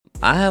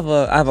I have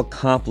a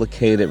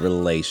complicated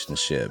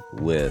relationship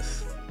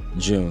with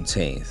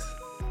Juneteenth.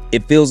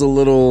 It feels a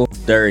little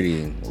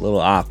dirty, a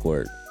little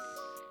awkward,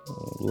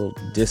 a little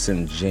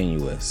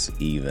disingenuous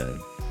even.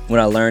 When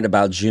I learned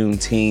about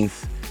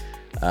Juneteenth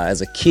as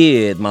a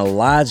kid, my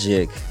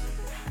logic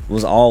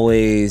was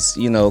always,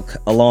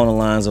 along the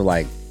lines of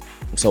like,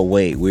 so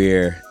wait,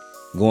 we're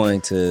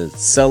going to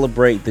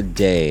celebrate the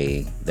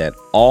day that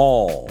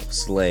all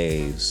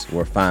slaves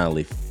were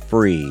finally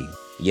free,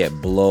 yet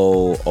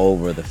blow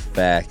over the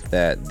fact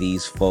that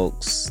these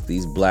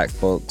black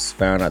folks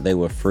found out they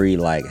were free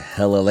like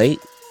hella late.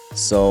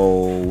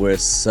 So we're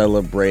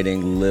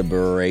celebrating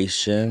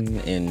liberation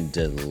in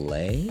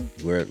delay.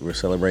 We're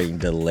celebrating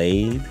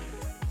delayed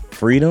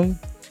freedom,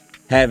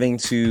 having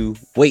to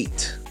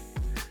wait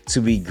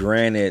to be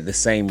granted the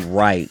same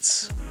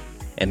rights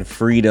and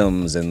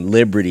freedoms and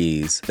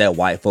liberties that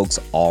white folks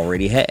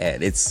already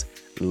had. It's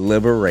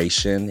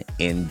liberation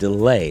in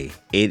delay.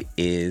 It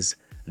is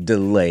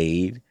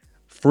delayed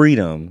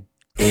freedom.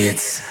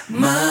 It's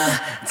my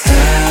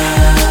time.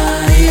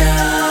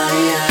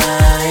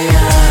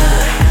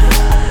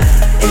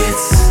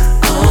 It's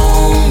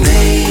on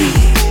me.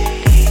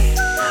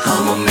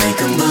 I'ma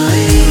make 'em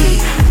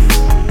believe.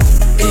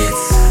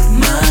 It's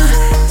my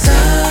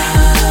time.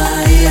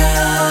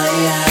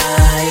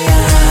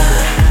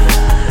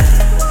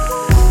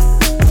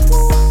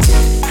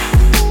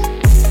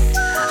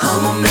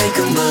 I'ma make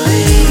 'em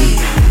believe.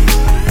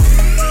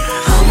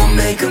 I'ma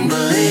make 'em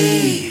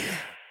believe.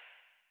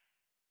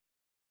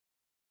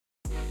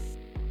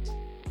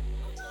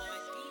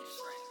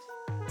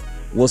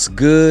 What's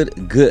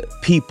good, good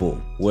people,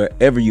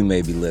 wherever you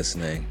may be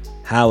listening,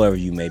 however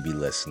you may be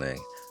listening.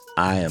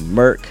 I am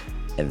Merk,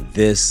 and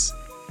this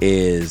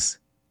is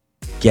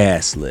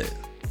Gaslit.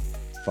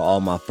 For all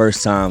my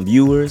first-time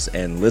viewers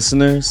and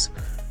listeners,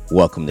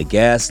 welcome to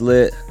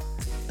Gaslit.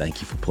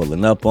 Thank you for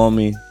pulling up on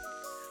me.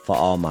 For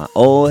all my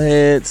old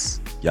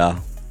heads,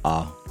 y'all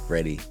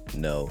already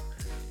know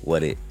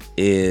what it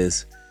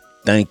is.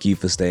 Thank you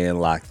for staying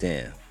locked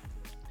in.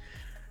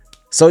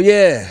 So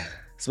yeah,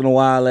 it's been a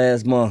wild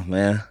last month,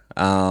 man.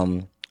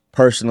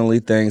 Personally,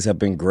 things have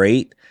been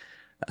great.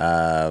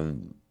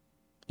 Been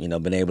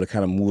able to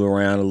kind of move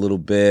around a little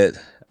bit.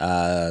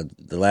 The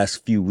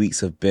last few weeks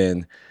have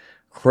been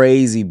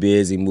crazy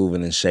busy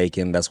moving and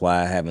shaking. That's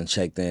why I haven't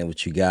checked in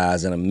with you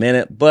guys in a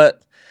minute.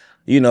 But,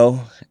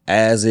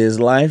 as is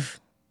life,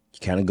 you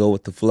kind of go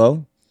with the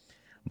flow.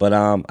 But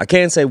I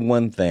can say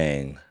one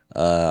thing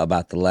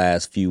about the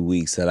last few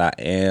weeks that I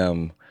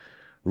am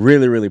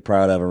really, really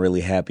proud of and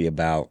really happy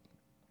about.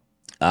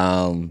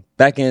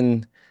 Back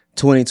in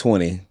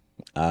 2020,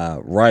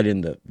 right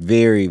in the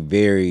very,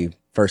 very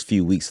first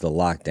few weeks of the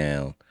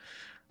lockdown,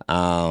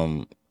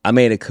 I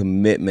made a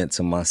commitment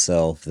to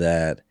myself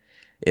that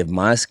if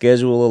my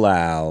schedule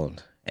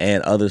allowed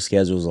and other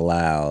schedules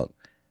allowed,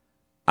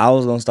 I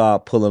was going to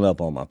start pulling up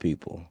on my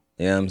people.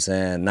 You know what I'm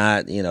saying?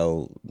 Not,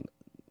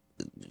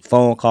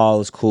 phone call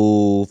is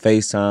cool,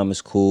 FaceTime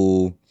is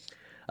cool,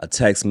 a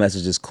text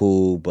message is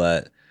cool,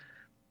 but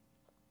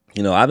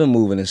I've been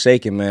moving and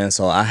shaking, man.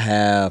 So I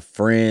have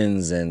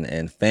friends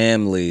and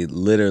family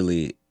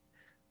literally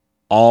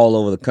all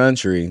over the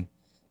country.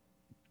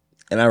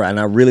 And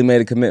I really made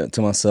a commitment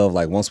to myself,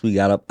 like once we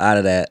got up out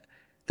of that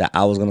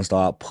I was going to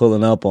start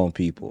pulling up on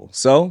people.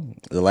 So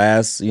the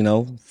last,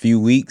 few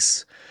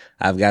weeks,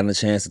 I've gotten a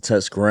chance to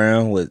touch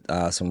ground with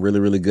some really,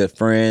 really good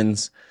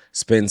friends,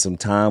 spend some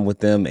time with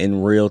them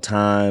in real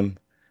time,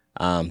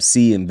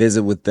 see and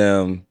visit with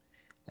them.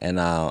 And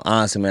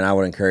honestly, man, I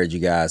would encourage you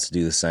guys to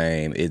do the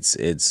same. It's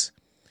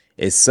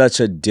such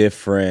a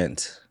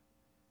different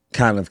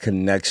kind of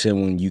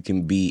connection when you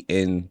can be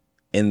in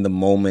the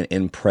moment,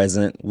 in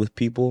present with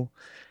people,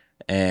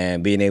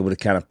 and being able to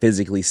kind of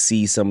physically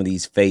see some of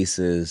these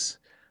faces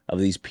of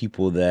these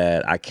people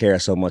that I care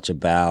so much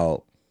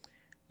about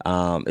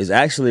is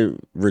actually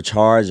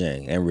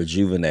recharging and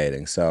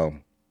rejuvenating. So,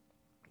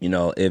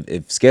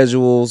 if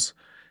schedules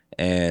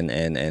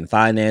and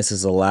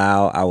finances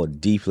allow, I would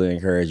deeply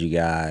encourage you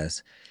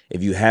guys,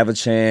 if you have a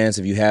chance,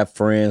 if you have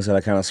friends that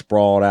are kind of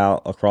sprawled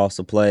out across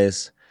the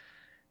place,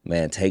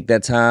 man, take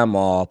that time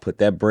off, put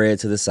that bread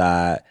to the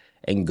side,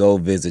 and go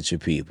visit your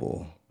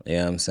people. You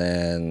know what I'm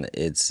saying?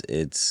 It's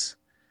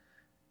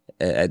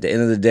at the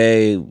end of the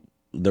day,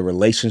 the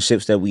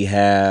relationships that we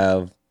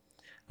have,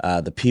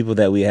 the people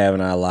that we have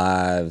in our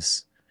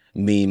lives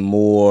mean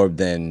more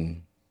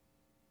than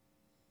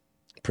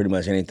pretty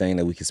much anything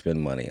that we can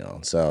spend money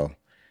on. So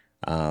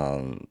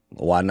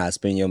why not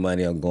spend your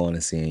money on going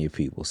and seeing your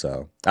people?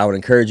 So I would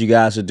encourage you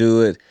guys to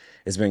do it.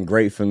 It's been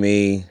great for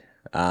me.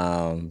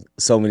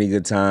 So many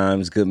good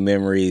times, good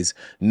memories,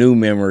 new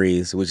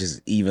memories, which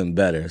is even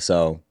better.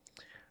 So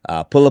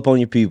pull up on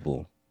your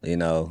people.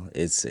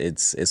 It's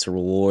a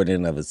reward in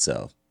and of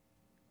itself.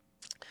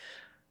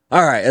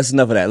 All right, that's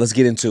enough of that. Let's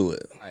get into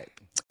it. All right.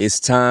 It's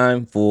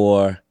time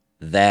for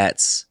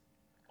That's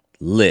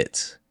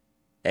Lit.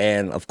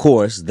 And of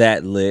course,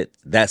 That's Lit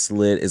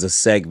is a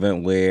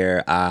segment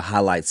where I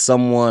highlight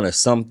someone or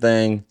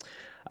something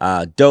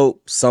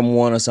dope,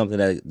 someone or something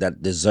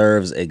that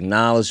deserves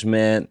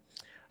acknowledgement,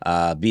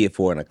 be it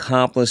for an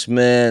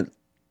accomplishment,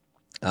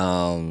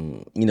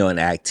 an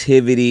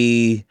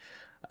activity,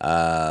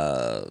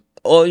 or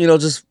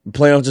just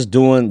plan on just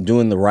doing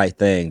the right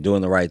thing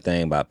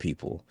by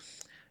people.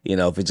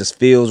 If it just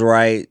feels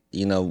right,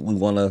 we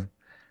want to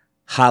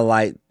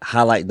highlight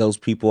those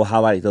people,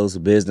 highlight those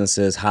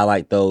businesses,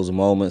 highlight those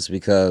moments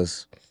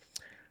because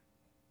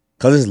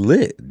it's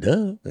lit, duh.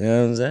 You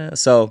know what I'm saying?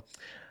 So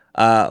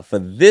for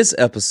this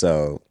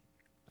episode,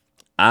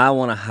 I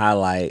want to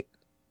highlight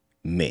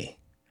me.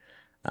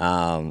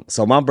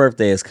 So my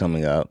birthday is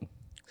coming up,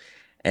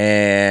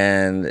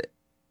 and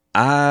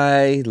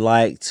I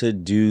like to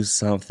do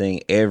something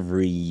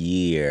every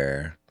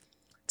year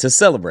to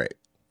celebrate,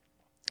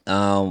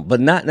 but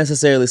not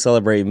necessarily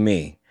celebrate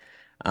me.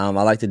 I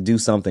like to do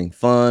something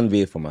fun,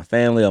 be it for my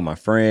family or my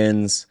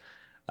friends,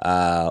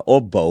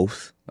 or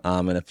both,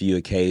 in a few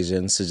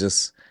occasions, to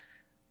just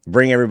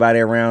bring everybody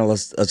around.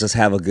 Let's just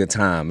have a good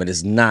time. It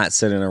is not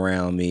centered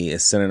around me.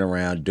 It's centered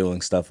around doing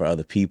stuff for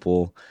other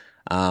people.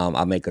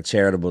 I make a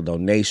charitable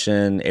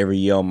donation every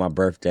year on my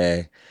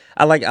birthday.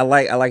 I like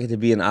it to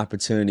be an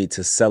opportunity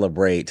to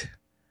celebrate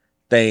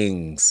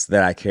things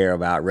that I care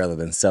about rather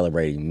than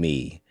celebrating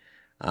me.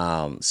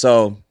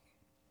 So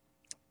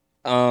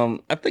I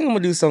think I'm gonna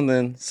do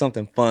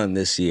something fun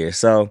this year.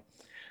 So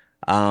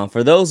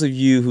for those of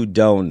you who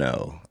don't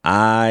know,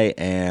 I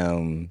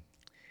am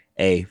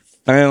a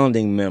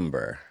founding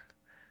member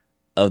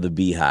of the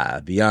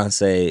Beehive.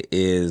 Beyoncé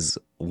is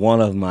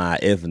one of my,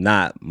 if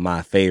not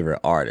my favorite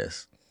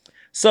artists.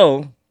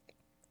 So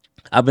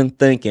I've been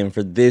thinking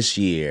for this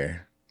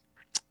year,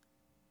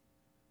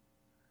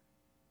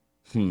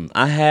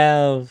 I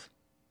have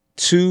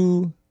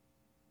 2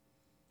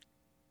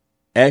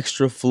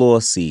 extra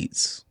floor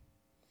seats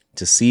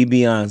to see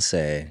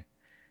Beyoncé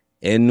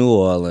in New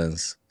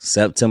Orleans,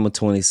 September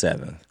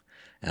 27th.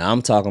 And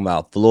I'm talking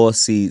about floor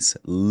seats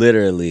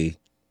literally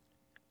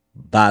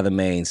by the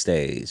main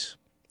stage.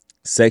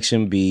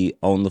 Section B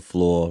on the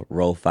floor,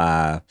 row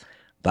 5,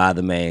 by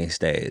the main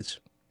stage.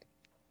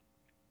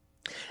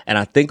 And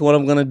I think what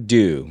I'm going to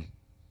do,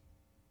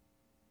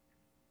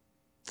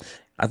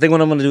 I'll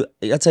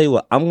tell you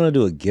what, I'm going to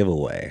do a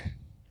giveaway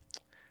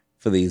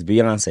for these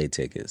Beyoncé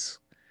tickets.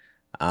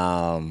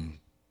 Let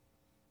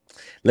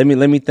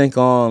me think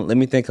on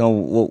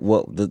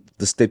what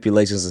the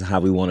stipulations and how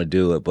we want to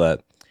do it,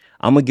 but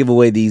I'm going to give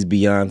away these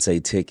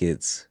Beyoncé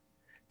tickets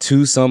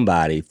to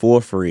somebody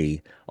for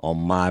free on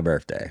my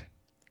birthday.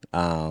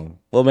 Well,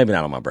 maybe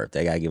not on my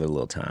birthday. I got to give it a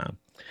little time.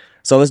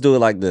 So let's do it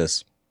like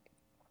this.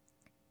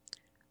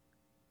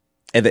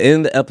 At the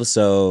end of the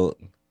episode,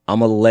 I'm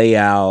going to lay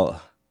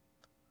out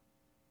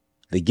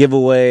the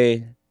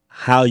giveaway,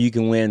 how you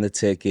can win the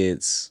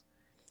tickets,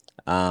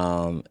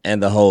 and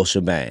the whole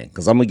shebang.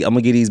 Because I'm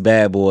gonna get these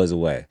bad boys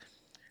away.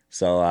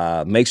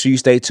 So make sure you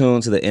stay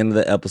tuned to the end of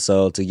the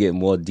episode to get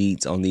more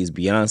deets on these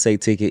Beyoncé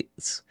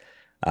tickets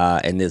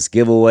and this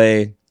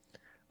giveaway.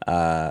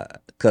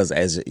 Because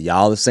as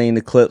y'all have seen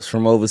the clips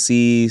from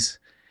overseas,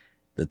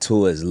 the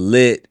tour is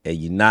lit and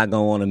you're not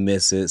going to want to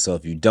miss it. So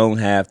if you don't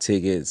have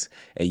tickets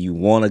and you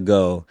want to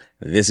go,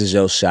 this is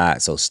your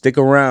shot. So stick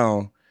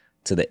around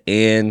to the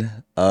end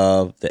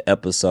of the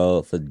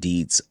episode for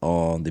deets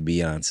on the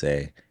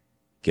Beyoncé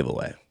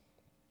giveaway.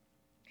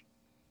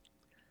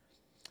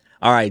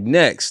 All right,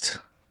 next,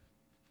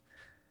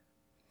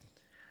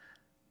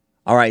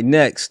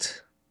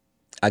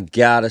 I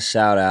gotta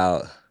shout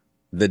out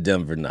the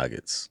Denver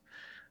Nuggets.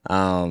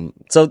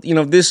 So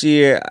this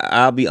year,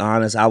 I'll be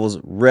honest, I was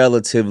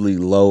relatively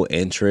low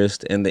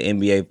interest in the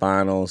NBA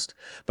Finals,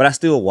 but I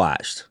still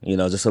watched,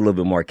 just a little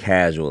bit more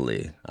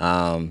casually.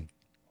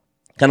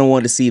 Kind of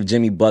wanted to see if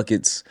Jimmy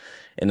Buckets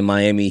and the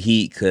Miami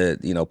Heat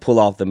could, pull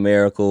off the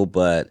miracle,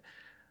 but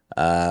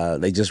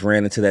they just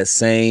ran into that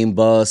same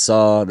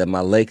buzzsaw that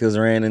my Lakers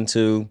ran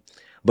into.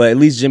 But at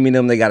least Jimmy and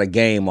them, they got a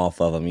game off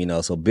of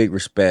them, so big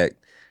respect.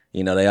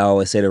 They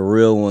always say the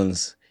real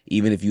ones,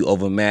 even if you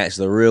overmatch,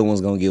 the real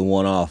one's going to get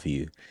one off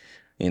you.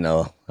 I don't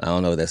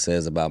know what that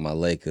says about my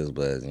Lakers,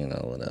 but,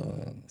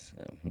 whatever.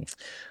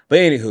 But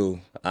anywho,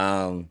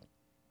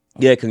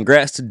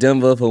 congrats to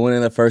Denver for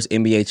winning their first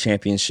NBA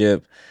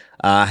championship.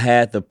 I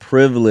had the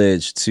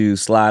privilege to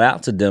slide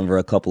out to Denver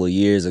a couple of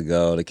years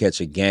ago to catch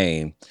a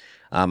game.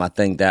 I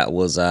think that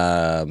was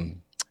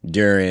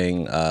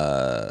during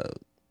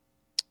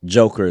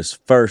Joker's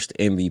first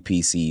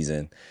MVP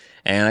season.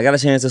 And I got a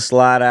chance to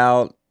slide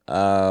out,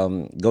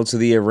 go to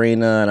the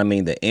arena, and I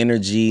mean the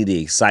energy,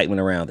 the excitement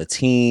around the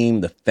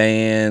team, the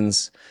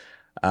fans.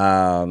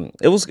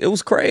 It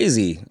was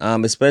crazy,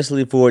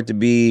 especially for it to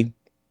be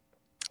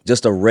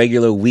just a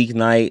regular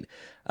weeknight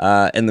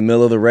in the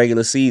middle of the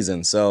regular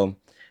season. So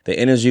the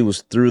energy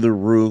was through the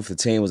roof. The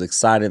team was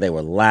excited. They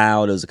were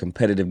loud. It was a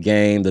competitive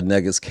game. The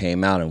Nuggets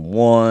came out and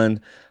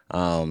won.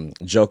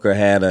 Joker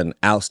had an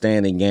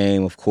outstanding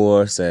game, of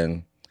course.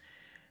 And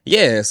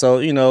yeah,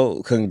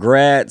 so,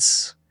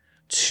 congrats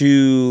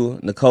to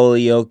Nikola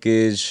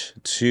Jokic,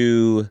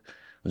 to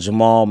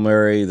Jamal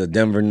Murray, the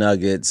Denver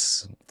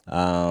Nuggets,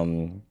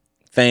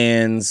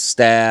 fans,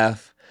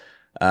 staff.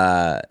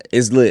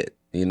 It's lit.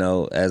 You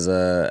know, as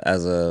a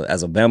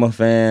Bama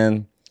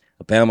fan,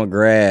 a Bama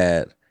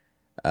grad,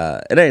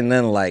 it ain't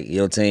nothing like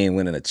your team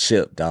winning a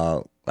chip,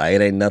 dog. Like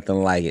it ain't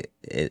nothing like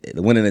it.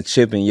 Winning a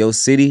chip in your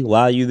city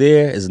while you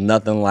there is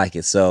nothing like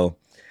it. So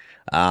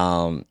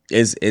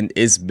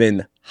it's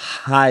been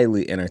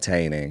highly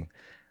entertaining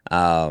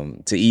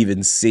to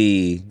even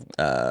see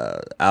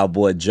our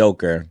boy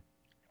Joker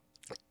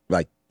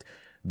like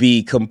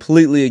be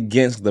completely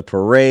against the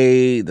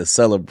parade, the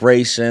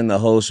celebration, the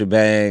whole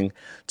shebang,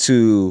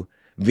 to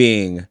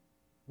being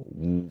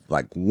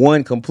like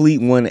one complete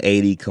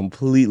 180,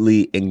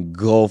 completely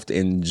engulfed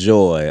in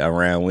joy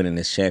around winning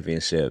this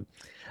championship.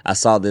 I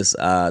saw this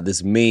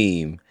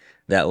meme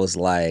that was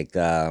like,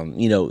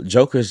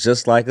 Joker's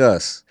just like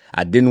us.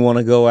 I didn't want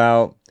to go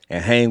out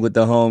and hang with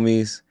the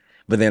homies,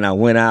 but then I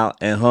went out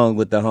and hung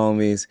with the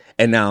homies,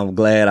 and now I'm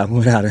glad I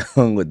went out and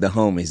hung with the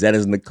homies. That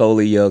is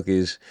Nikola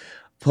Jokic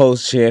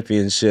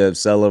post-championship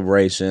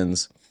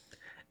celebrations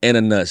in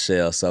a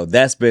nutshell. So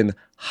that's been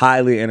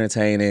highly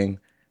entertaining.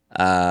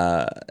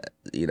 Well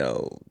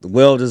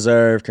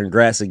deserved.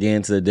 Congrats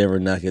again to the Denver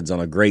Nuggets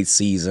on a great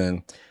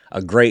season,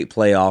 a great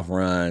playoff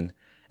run.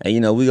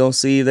 And we're gonna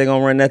see if they're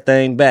gonna run that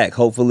thing back.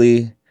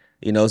 Hopefully,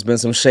 it's been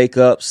some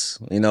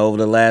shakeups, over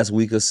the last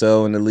week or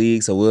so in the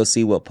league. So we'll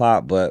see what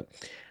pop. But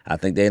I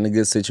think they're in a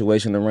good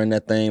situation to run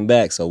that thing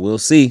back. So we'll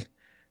see.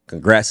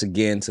 Congrats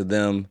again to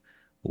them.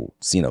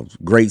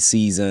 Great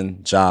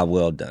season. Job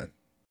well done.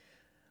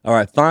 All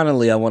right,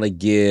 finally, I want to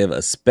give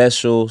a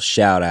special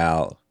shout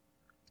out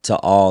to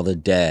all the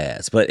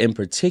dads. But in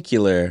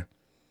particular,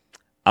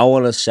 I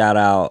want to shout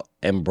out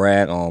and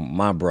brag on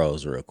my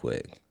bros real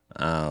quick.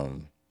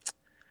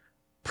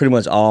 Pretty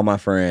much all my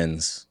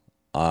friends,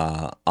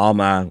 all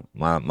my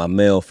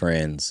male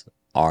friends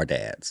are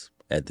dads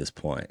at this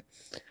point.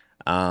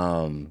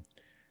 And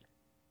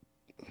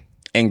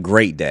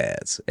great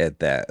dads at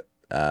that.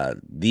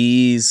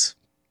 These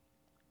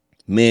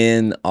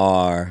men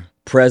are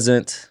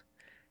present,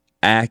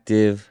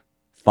 active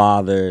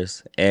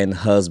fathers and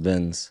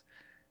husbands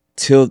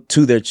to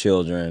their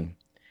children.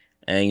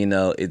 And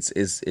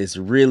it's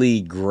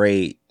really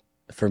great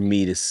for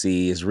me to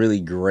see. It's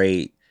really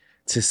great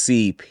to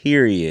see,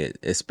 period,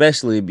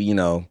 especially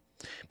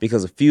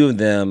because a few of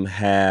them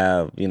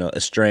have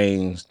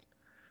estranged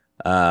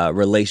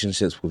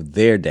relationships with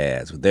their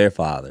dads, with their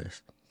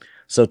fathers.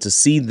 So to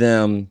see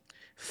them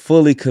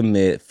fully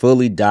commit,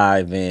 fully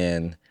dive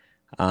in,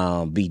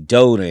 be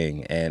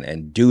doting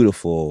and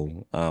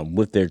dutiful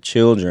with their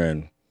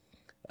children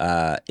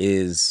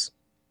is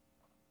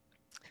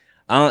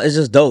it's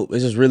just dope.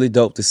 It's just really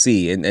dope to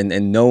see,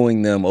 and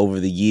knowing them over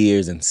the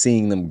years and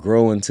seeing them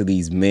grow into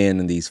these men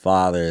and these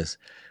fathers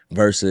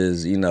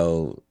versus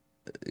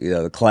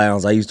the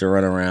clowns I used to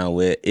run around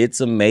with. It's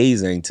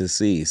amazing to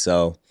see.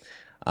 So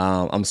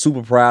I'm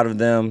super proud of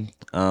them,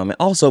 and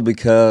also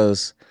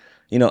because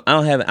I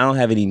don't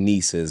have any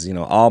nieces.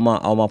 All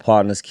my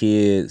partners'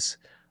 kids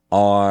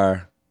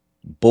are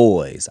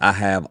boys. I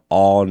have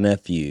all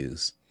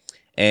nephews,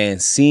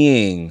 and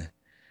seeing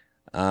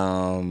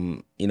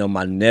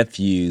my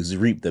nephews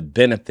reap the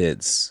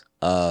benefits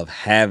of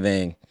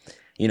having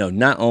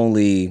not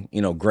only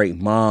great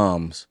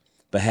moms,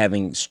 but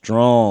having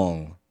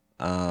strong,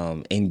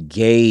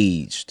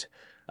 engaged,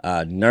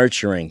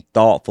 nurturing,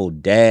 thoughtful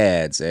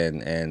dads,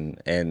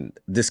 and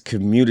this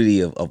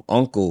community of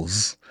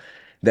uncles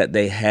that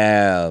they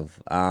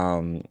have,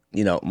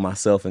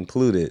 myself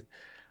included,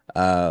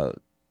 to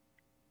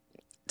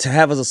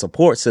have as a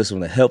support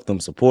system to help them,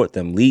 support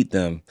them, lead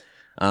them,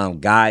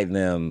 guide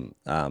them,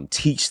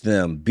 teach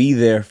them, be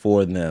there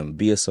for them,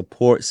 be a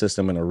support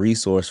system and a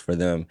resource for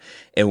them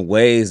in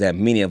ways that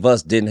many of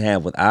us didn't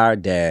have with our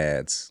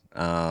dads.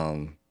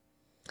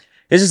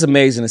 It's just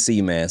amazing to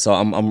see, man. So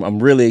I'm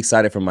really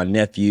excited for my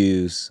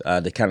nephews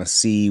to kind of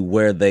see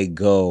where they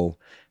go,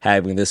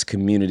 having this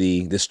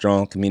community, this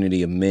strong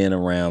community of men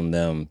around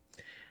them,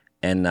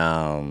 and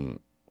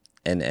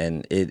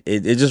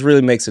it just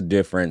really makes a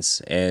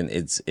difference, and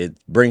it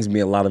brings me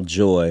a lot of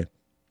joy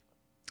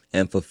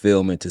and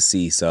fulfillment to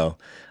see. So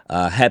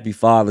happy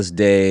Father's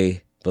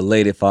Day,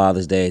 belated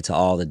Father's Day to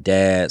all the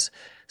dads.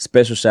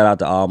 Special shout out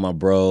to all my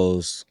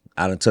bros.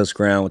 I done touched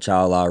ground with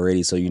y'all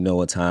already, so you know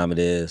what time it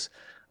is.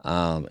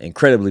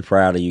 Incredibly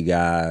proud of you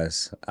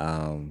guys.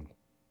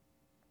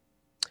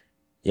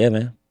 Yeah,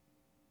 man.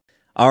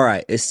 All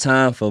right, it's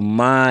time for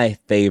my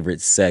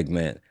favorite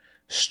segment,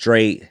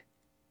 Straight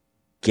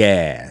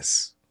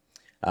Gas.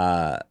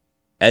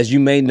 As you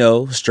may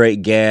know,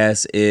 Straight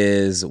Gas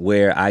is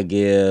where I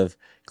give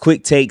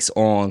quick takes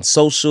on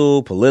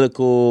social,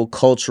 political,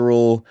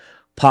 cultural,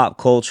 pop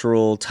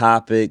cultural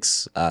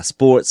topics,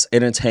 sports,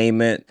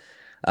 entertainment,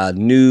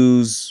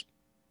 news,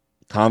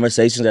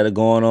 conversations that are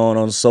going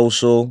on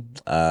social.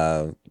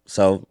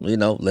 So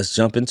let's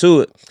jump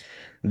into it.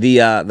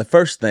 The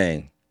first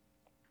thing,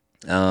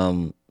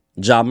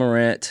 Ja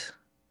Morant,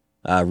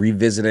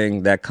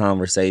 revisiting that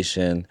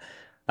conversation.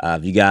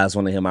 If you guys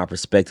want to hear my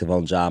perspective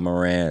on Ja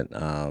Morant,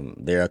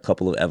 there are a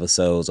couple of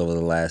episodes over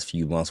the last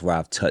few months where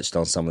I've touched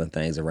on some of the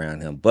things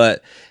around him.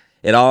 But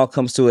it all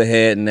comes to a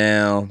head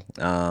now.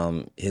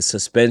 His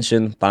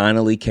suspension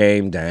finally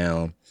came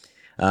down.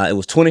 It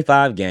was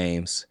 25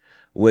 games,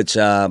 which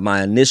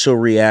my initial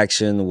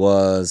reaction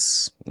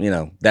was,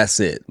 that's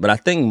it. But I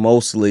think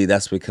mostly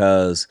that's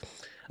because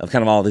of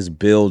kind of all this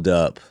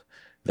buildup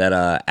that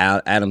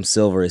Adam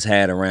Silver has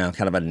had around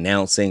kind of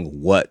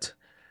announcing what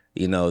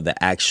the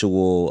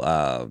actual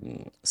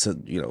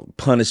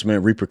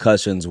punishment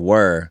repercussions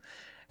were.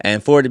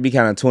 And for it to be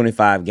kind of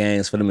 25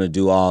 games, for them to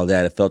do all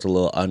that, it felt a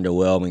little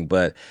underwhelming.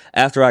 But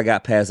after I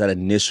got past that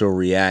initial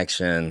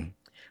reaction,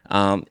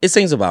 it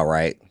seems about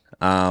right.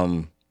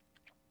 The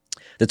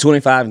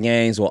 25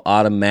 games will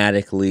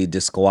automatically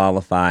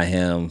disqualify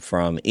him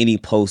from any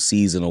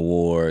postseason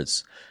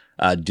awards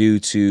due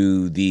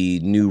to the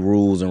new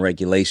rules and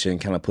regulation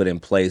kind of put in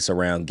place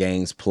around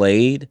games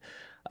played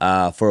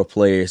for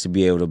players to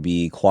be able to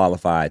be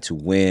qualified to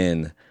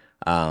win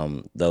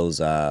those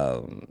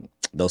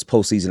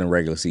postseason and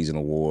regular season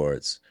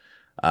awards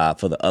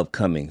for the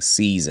upcoming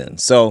season.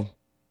 So,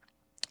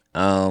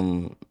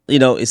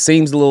 it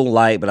seems a little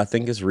light, but I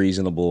think it's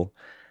reasonable.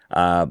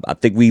 I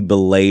think we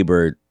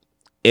belabored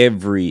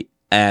every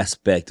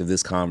aspect of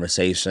this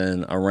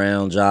conversation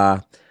around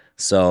Ja.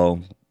 So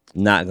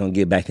not going to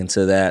get back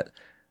into that.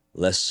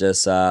 Let's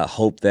just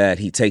hope that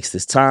he takes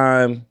this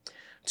time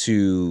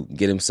to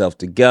get himself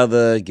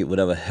together, get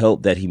whatever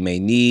help that he may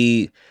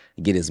need,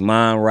 get his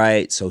mind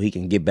right so he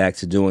can get back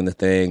to doing the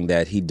thing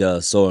that he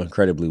does so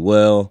incredibly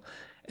well.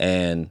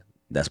 And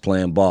that's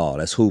playing ball.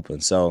 That's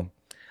hooping. So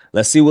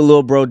let's see what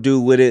little bro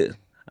do with it.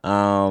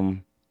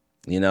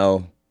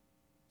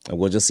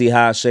 We'll just see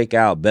how it shake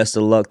out. Best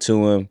of luck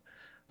to him.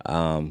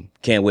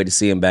 Can't wait to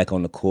see him back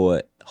on the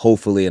court.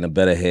 Hopefully in a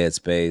better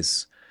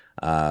headspace,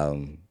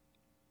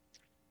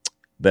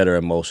 better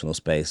emotional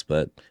space.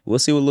 But we'll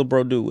see what little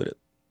bro do with it.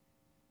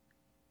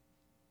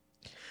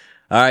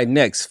 All right,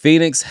 next.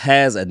 Phoenix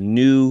has a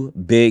new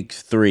big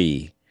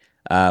three.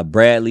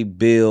 Bradley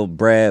Beal,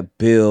 Brad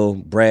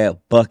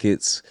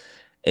Buckets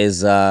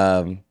is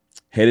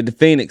headed to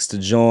Phoenix to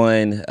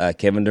join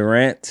Kevin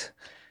Durant,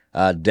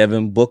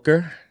 Devin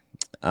Booker.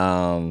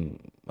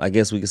 I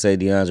guess we could say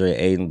DeAndre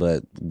Ayton,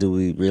 but do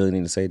we really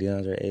need to say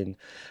DeAndre Ayton?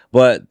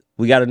 But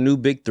we got a new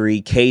big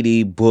three: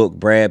 KD, Book,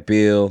 Brad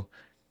Beal.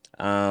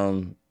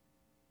 I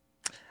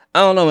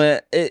don't know,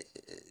 man.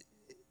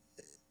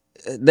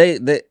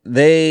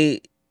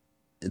 They,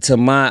 to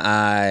my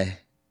eye,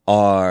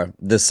 are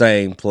the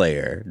same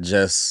player,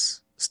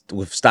 just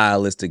with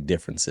stylistic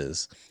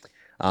differences.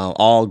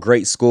 All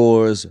great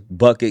scorers,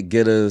 bucket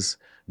getters,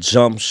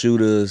 jump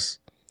shooters,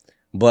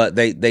 but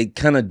they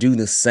kind of do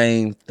the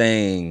same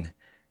thing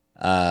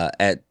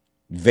at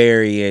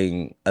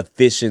varying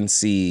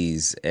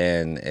efficiencies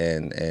and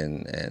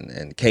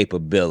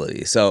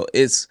capability. So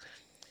it's,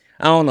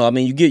 I don't know. I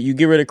mean, you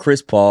get rid of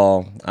Chris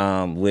Paul,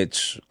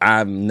 which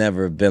I've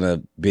never been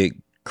a big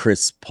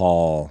Chris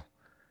Paul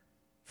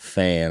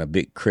fan, a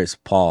big Chris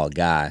Paul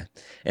guy,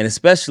 and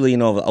especially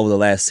over the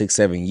last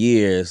 6-7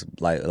 years,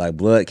 like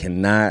Blood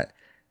cannot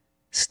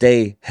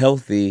stay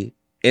healthy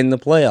in the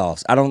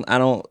playoffs. I don't.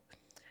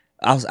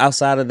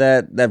 Outside of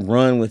that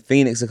run with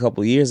Phoenix a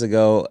couple years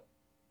ago,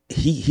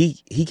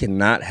 he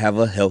cannot have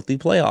a healthy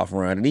playoff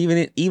run, and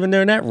even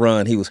during that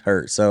run, he was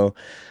hurt. So,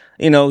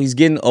 he's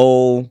getting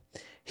old.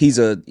 He's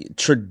a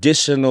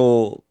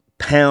traditional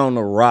pound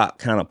the rock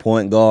kind of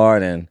point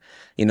guard, and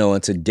in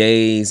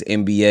today's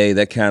NBA,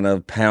 that kind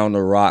of pound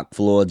the rock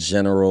floor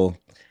general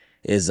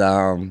is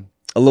a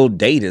little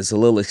dated, it's a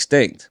little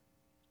extinct.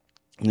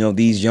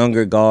 These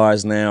younger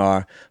guards now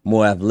are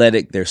more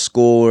athletic. They're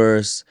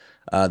scorers,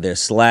 they're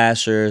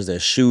slashers, they're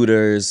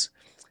shooters,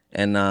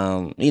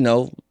 and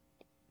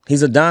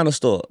he's a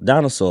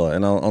dinosaur.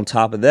 And on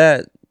top of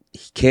that,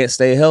 he can't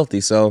stay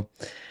healthy. So,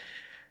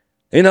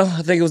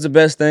 I think it was the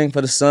best thing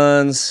for the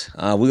Suns.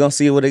 We're going to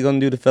see what they're going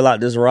to do to fill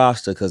out this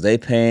roster because they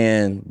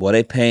paying.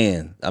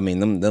 I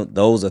mean,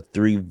 those are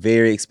three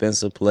very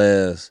expensive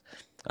players.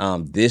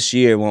 This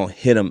year won't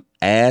hit them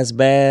as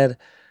bad,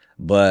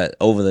 but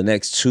over the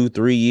next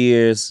 2-3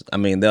 years, I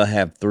mean, they'll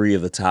have 3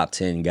 of the top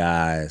 10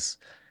 guys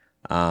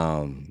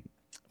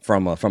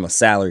from a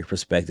salary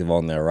perspective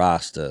on their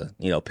roster,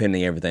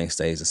 pending everything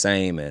stays the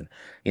same. And,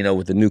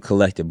 with the new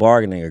collective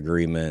bargaining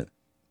agreement,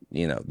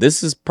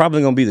 this is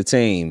probably going to be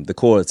the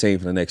core of the team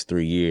for the next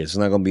 3 years. It's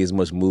not going to be as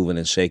much moving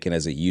and shaking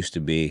as it used to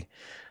be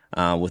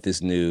with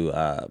this new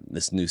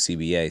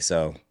CBA.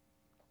 So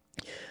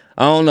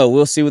I don't know.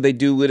 We'll see what they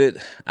do with it.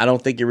 I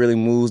don't think it really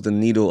moves the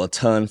needle a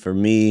ton for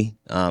me,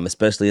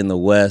 especially in the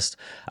West.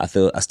 I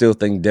still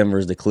think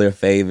Denver's the clear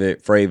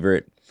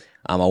favorite.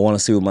 I want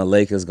to see what my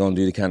Lakers going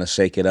to do to kind of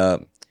shake it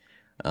up.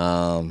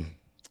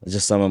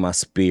 Just some of my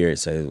spirit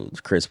say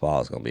Chris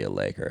Paul is going to be a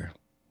Laker.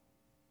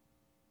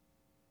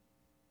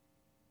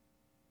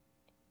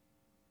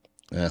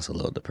 That's a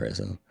little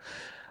depressing.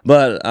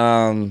 But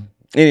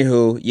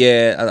Anywho,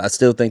 yeah, I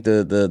still think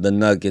the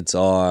Nuggets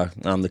are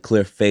the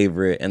clear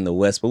favorite in the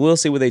West, but we'll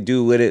see what they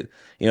do with it.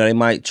 You know, they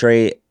might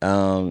trade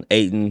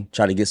Ayton,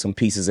 try to get some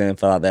pieces in,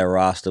 fill out that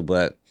roster,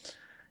 but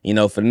you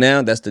know, for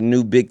now, that's the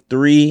new big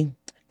three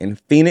in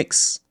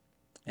Phoenix.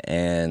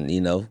 And,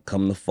 you know,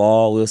 come the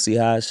fall, we'll see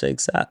how it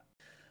shakes out.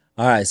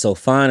 All right, so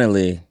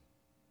finally,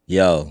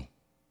 yo,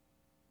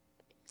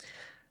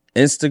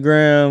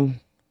 Instagram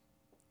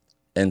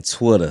and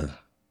Twitter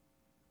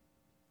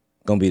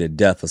gonna be the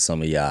death of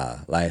some of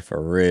y'all. Like,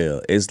 for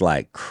real. It's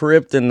like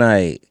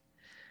kryptonite.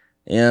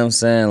 You know what I'm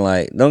saying?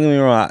 Like, don't get me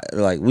wrong.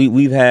 Like,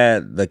 we've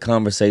had the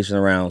conversation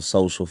around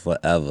social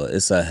forever.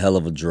 It's a hell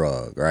of a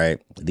drug,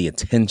 right? The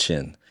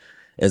attention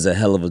is a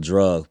hell of a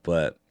drug,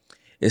 but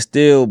it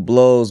still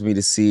blows me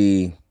to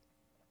see,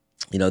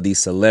 you know, these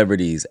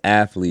celebrities,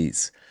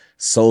 athletes,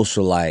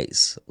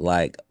 socialites,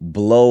 like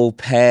blow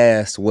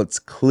past what's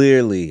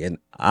clearly and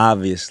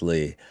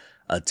obviously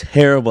a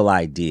terrible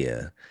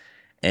idea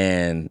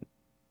and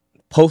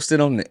post it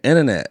on the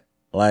internet.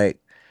 Like,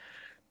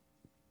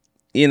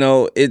 you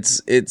know,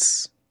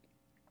 it's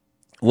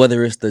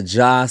whether it's the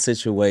Ja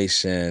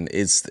situation,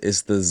 it's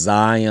the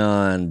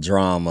Zion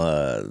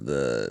drama,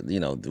 the, you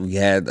know, we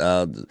had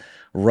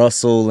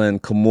Russell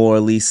and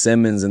Kamora Lee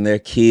Simmons and their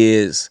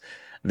kids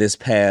this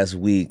past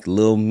week,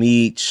 Lil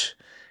Meech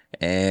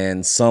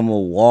and Summer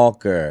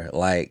Walker.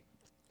 Like,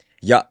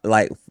 y'all,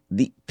 like,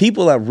 the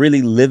people are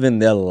really living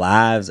their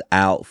lives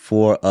out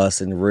for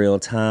us in real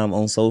time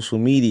on social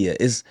media.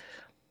 It's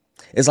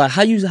like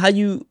how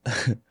you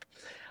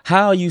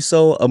how are you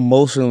so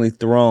emotionally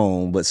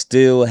thrown but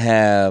still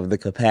have the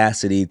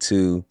capacity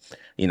to,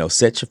 you know,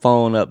 set your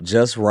phone up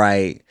just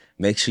right,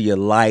 make sure your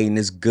lighting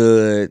is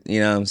good, you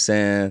know what I'm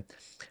saying?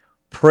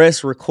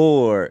 Press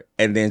record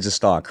and then just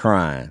start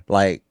crying.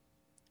 Like,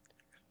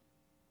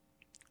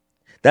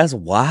 that's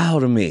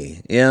wild to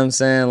me. You know what I'm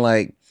saying?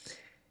 Like,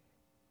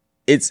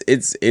 it's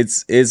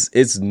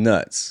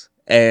nuts.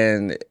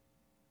 And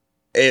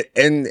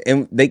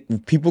they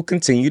people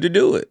continue to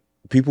do it.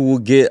 People will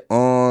get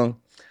on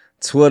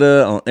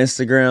Twitter, on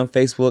Instagram,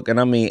 Facebook,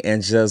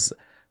 and just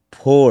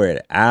pour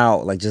it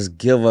out. Like, just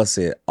give us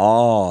it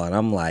all. And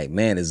I'm like,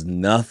 man, it's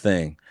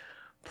nothing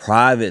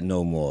private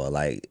no more.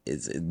 Like,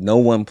 no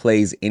one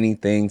plays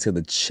anything to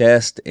the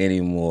chest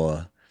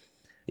anymore.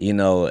 You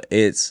know,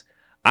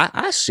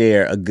 I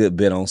share a good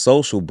bit on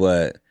social,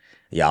 but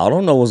y'all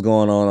don't know what's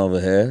going on over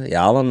here.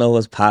 Y'all don't know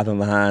what's popping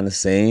behind the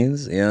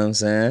scenes. You know what I'm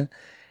saying?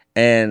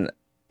 And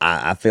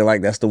I feel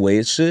like that's the way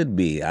it should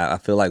be. I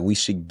feel like we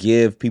should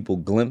give people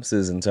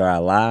glimpses into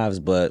our lives,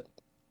 but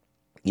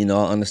you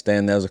know, I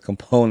understand there's a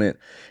component,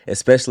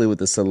 especially with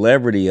the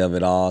celebrity of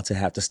it all, to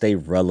have to stay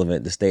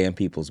relevant, to stay in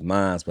people's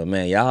minds. But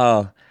man,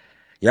 y'all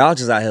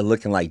just out here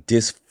looking like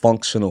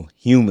dysfunctional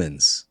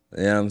humans.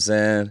 You know what I'm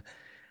saying?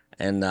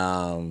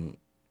 And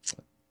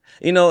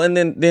you know, and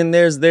then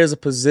there's a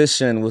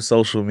position with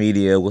social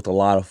media with a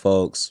lot of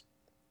folks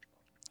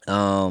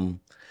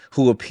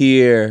who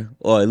appear,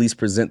 or at least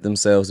present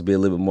themselves to be a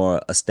little bit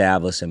more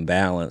established and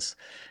balanced,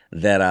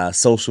 that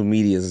social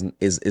media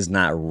is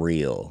not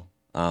real.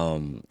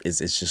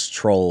 It's just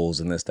trolls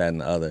and this, that,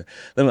 and the other.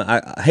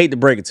 I hate to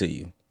break it to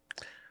you.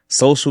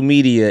 Social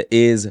media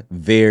is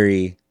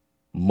very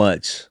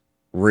much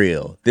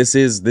real. This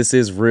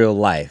is real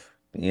life.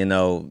 You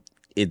know,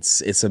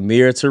 it's a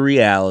mirror to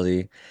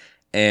reality,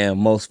 and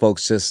most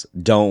folks just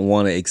don't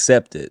want to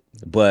accept it.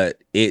 But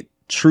it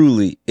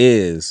truly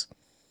is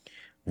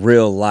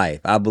real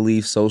life. I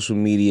believe social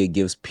media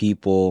gives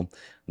people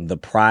the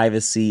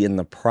privacy and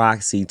the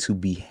proxy to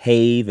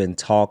behave and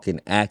talk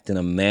and act in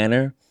a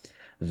manner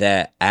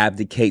that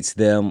abdicates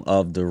them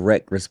of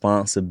direct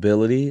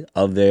responsibility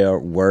of their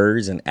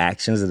words and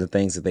actions and the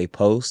things that they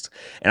post.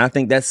 And I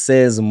think that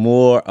says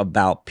more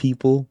about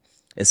people.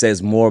 It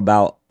says more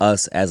about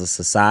us as a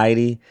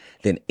society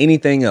than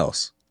anything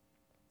else.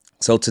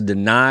 So to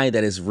deny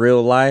that it's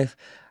real life,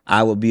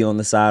 I would be on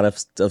the side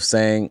of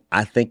saying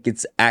I think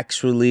it's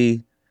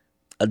actually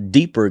a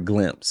deeper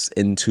glimpse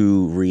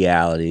into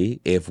reality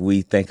if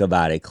we think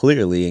about it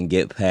clearly and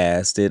get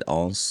past it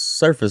on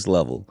surface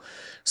level.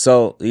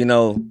 So, you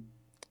know,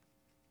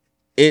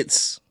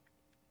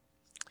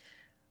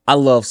 I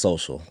love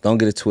social. Don't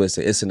get it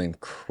twisted. It's an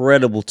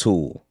incredible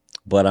tool,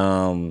 but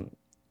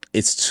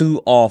it's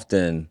too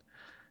often,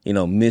 you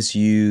know,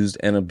 misused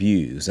and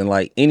abused. And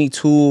like any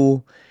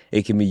tool,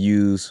 it can be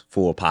used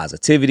for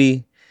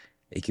positivity.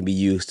 It can be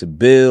used to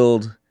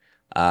build,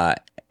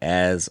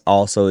 as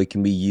also it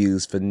can be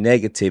used for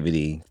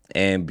negativity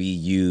and be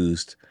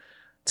used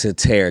to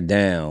tear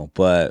down.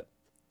 But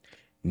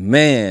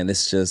man,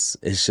 it's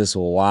just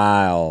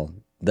wild,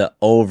 the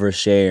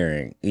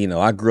oversharing. You know,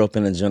 I grew up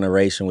in a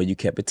generation where you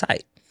kept it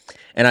tight.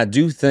 And I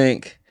do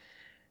think,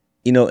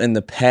 you know, in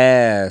the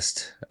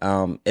past,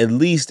 at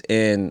least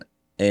in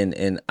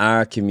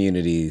our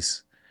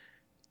communities,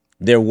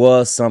 there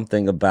was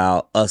something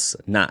about us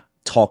not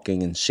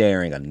talking and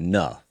sharing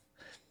enough,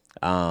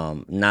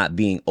 not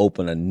being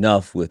open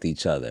enough with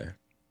each other.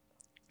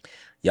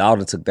 Y'all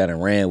done took that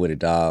and ran with it,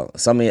 dog.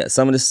 Some of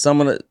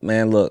the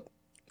man, look,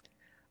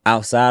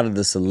 outside of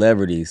the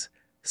celebrities,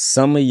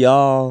 some of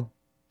y'all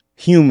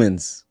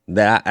humans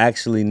that I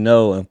actually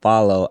know and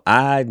follow,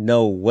 I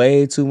know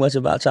way too much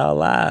about y'all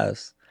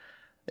lives.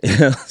 You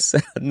know what I'm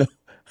saying? I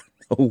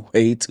know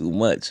way too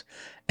much.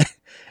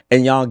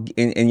 And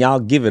y'all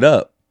give it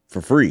up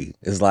for free.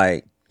 It's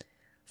like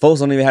folks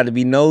don't even have to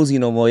be nosy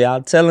no more.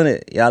 Y'all telling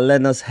it. Y'all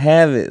letting us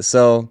have it.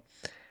 So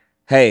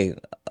hey,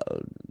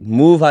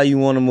 move how you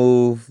want to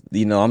move.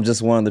 You know, I'm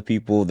just one of the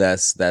people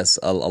that's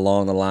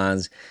along the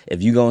lines.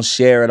 If you gonna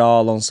share it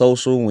all on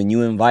social, when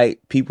you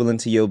invite people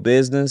into your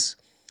business,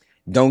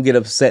 don't get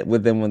upset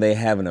with them when they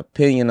have an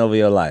opinion over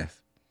your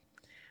life.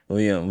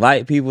 When you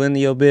invite people into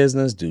your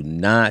business, do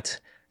not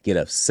get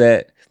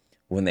upset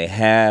when they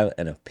have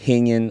an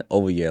opinion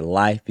over your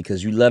life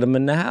because you let them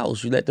in the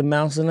house. You let the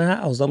mouse in the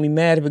house. Don't be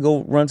mad if it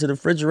go run to the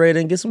refrigerator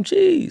and get some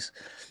cheese.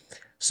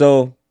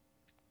 So,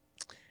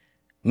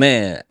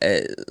 man,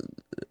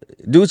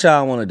 do what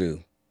y'all want to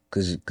do,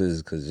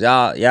 cause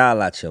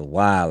y'all out here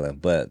wilding.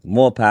 But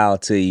more power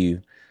to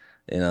you.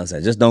 You know what I'm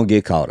saying? Just don't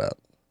get caught up.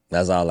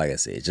 That's all I can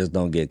say. Just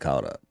don't get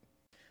caught up.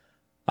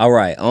 All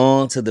right,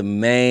 on to the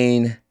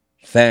main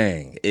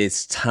thing.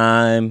 It's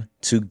time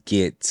to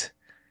get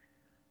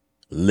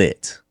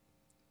lit.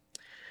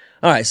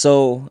 All right,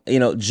 so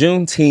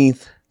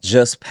Juneteenth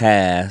just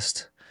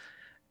passed,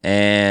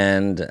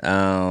 and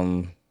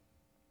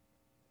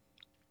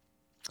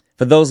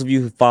for those of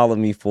you who follow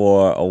me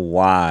for a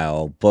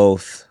while,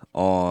 both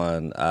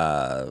on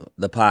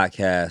the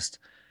podcast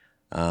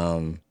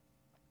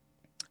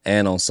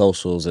and on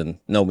socials, and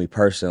know me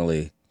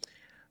personally,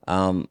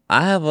 I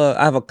have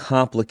a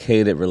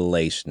complicated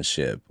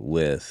relationship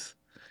with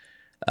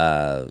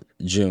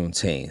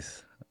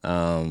Juneteenth.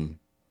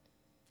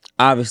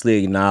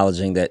 Obviously,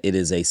 acknowledging that it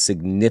is a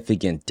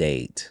significant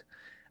date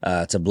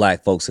to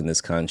Black folks in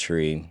this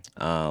country,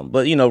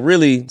 but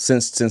really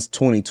since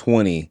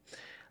 2020.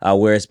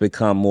 Where it's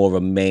become more of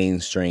a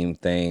mainstream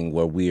thing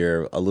where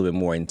we're a little bit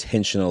more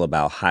intentional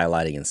about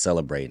highlighting and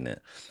celebrating it.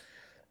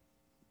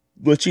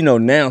 But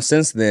now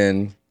since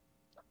then,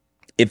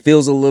 it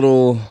feels a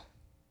little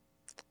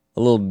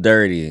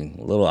dirty,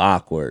 a little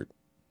awkward,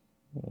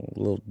 a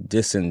little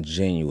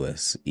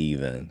disingenuous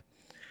even.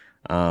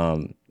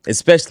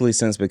 Especially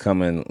since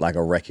becoming like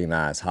a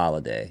recognized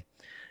holiday.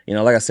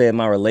 Like I said,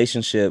 my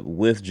relationship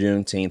with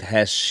Juneteenth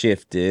has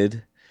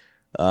shifted.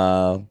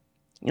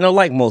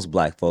 Like most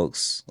Black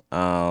folks,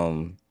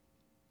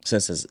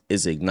 since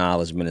its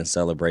acknowledgement and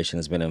celebration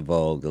has been in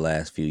vogue the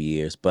last few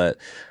years. But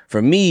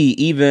for me,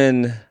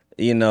 even,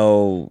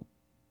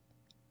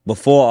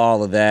 before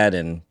all of that,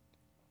 and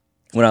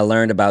when I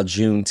learned about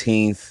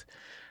Juneteenth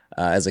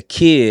as a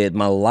kid,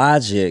 my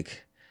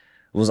logic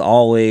was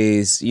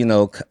always,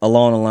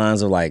 along the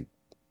lines of like,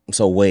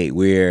 so wait,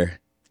 we're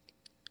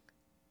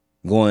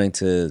going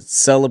to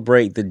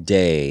celebrate the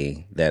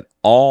day that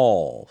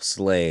all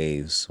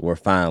slaves were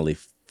finally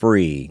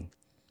free,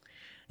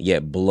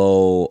 yet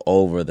blow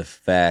over the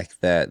fact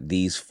that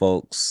these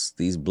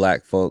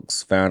Black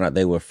folks found out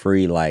they were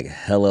free like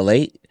hella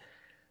late.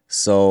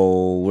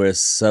 So we're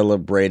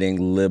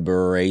celebrating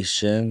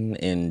liberation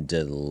in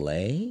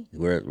delay.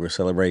 We're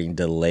celebrating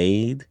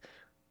delayed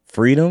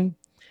freedom.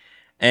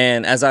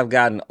 And as I've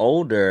gotten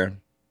older,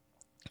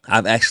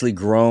 I've actually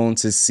grown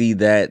to see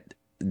that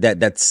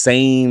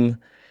same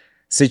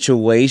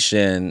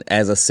situation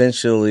as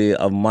essentially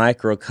a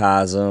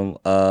microcosm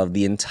of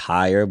the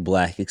entire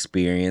Black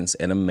experience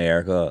in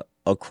America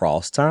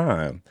across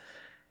time.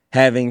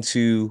 Having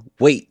to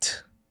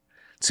wait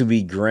to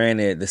be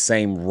granted the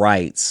same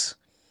rights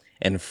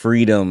and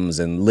freedoms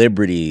and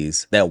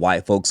liberties that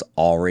white folks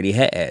already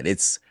had.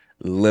 It's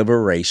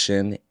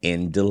liberation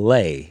in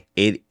delay.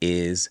 It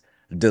is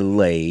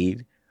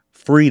delayed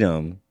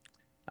freedom.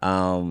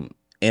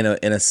 In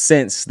a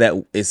sense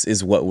that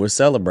is what we're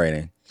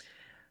celebrating.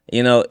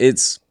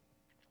 It's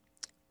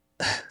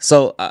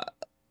so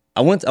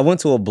I went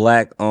to a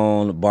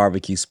Black-owned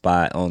barbecue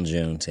spot on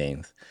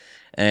Juneteenth,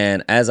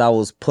 and as I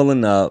was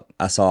pulling up,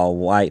 I saw a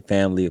white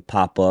family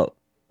pop up.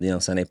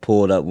 So they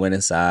pulled up, went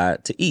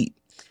inside to eat,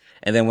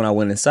 and then when I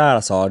went inside, I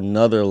saw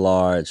another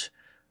large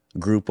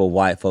group of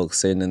white folks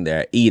sitting in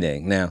there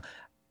eating. Now,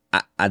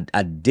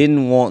 I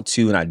didn't want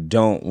to, and I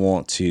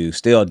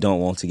still don't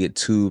want to get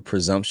too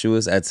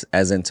presumptuous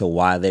as into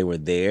why they were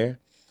there.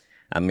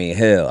 I mean,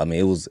 hell,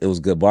 it was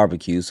good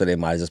barbecue, so they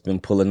might have just been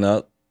pulling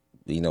up.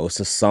 It's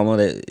the summer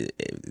that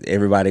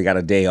everybody got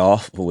a day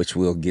off, which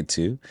we'll get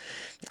to,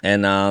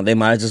 and they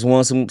might have just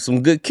wanted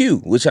some good cue,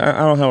 which I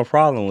don't have a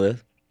problem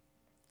with.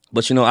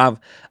 But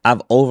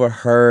I've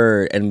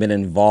overheard and been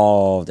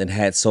involved and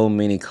had so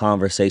many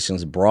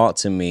conversations brought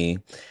to me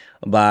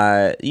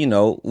by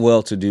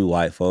well-to-do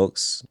white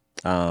folks,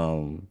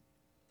 along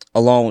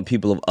with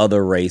people of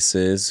other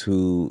races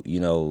who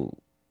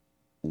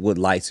would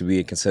like to be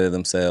and consider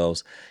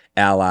themselves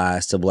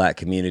allies to Black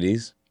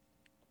communities,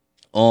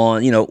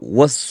 on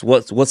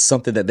what's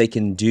something that they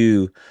can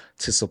do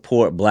to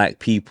support Black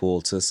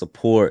people, to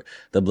support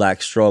the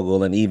Black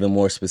struggle, and even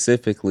more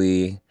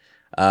specifically,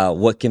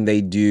 what can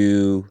they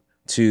do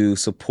to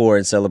support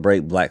and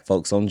celebrate Black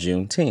folks on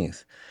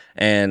Juneteenth.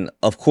 And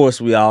of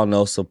course, we all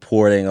know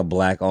supporting a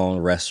black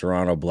owned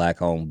restaurant or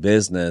black owned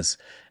business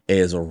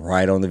is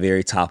right on the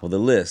very top of the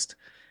list.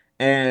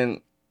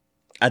 And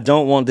I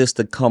don't want this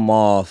to come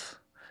off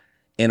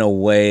in a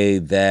way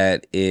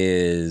that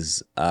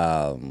is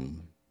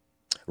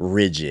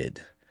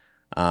rigid,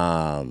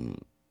 um,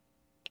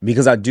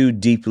 because I do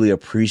deeply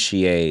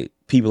appreciate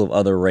people of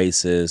other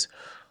races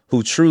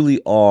who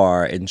truly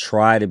are and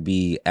try to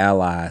be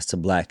allies to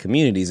black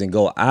communities and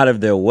go out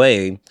of their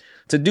way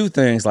to do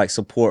things like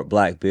support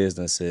black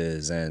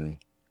businesses and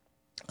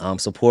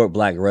support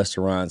black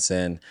restaurants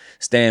and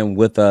stand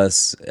with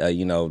us,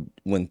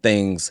 when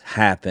things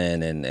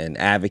happen and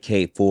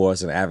advocate for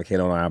us and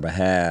advocate on our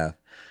behalf.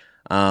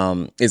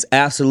 Is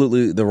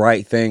absolutely the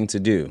right thing to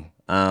do.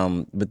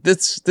 But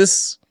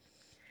this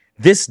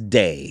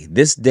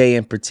day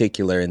in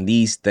particular, and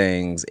these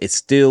things, it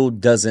still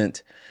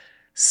doesn't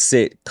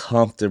sit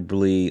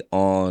comfortably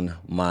on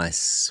my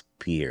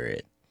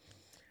spirit.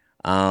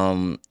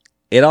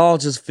 It all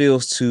just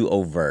feels too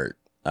overt,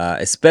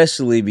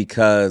 especially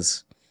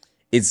because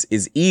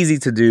it's easy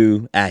to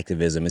do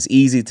activism. It's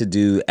easy to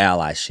do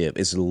allyship.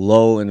 It's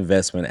low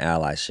investment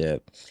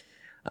allyship.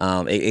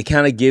 It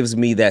kind of gives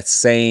me that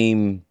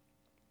same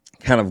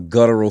kind of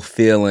guttural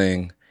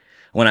feeling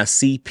when I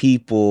see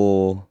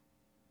people,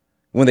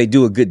 when they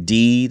do a good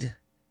deed,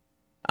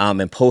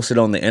 and post it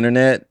on the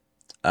internet.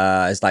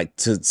 It's like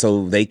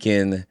so they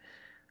can,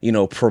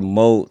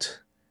 promote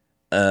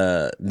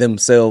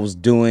themselves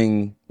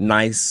doing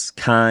nice,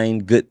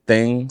 kind, good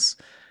things.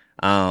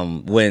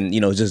 When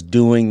just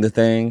doing the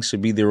thing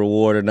should be the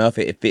reward enough.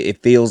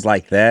 It feels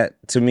like that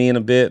to me in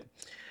a bit.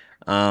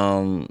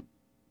 And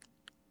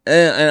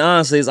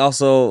honestly, it's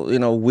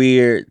also,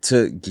 weird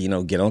to,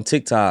 get on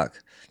TikTok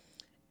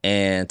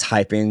and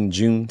type in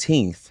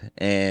Juneteenth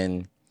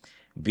and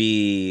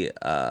be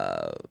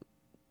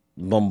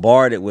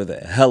bombarded with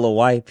hella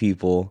white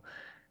people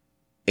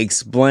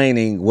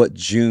explaining what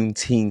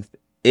Juneteenth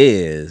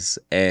is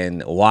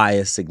and why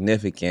it's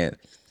significant.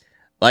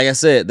 Like I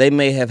said, they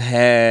may have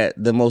had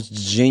the most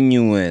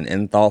genuine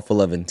and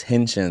thoughtful of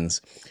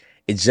intentions.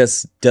 It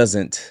just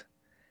doesn't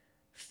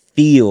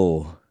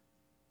feel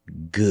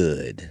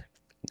good.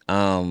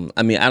 I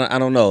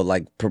don't know,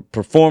 like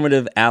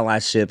performative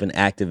allyship and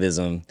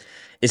activism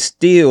is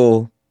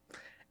still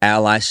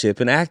allyship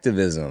and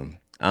activism.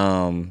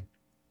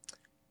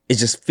 It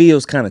just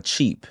feels kind of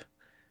cheap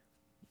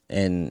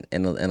and a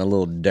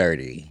little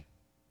dirty.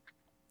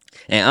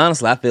 And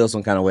honestly, I feel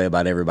some kind of way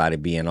about everybody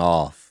being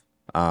off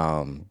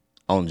on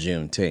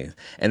Juneteenth,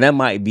 and that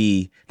might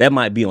be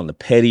on the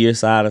pettier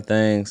side of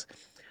things.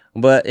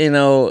 But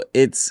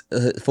it's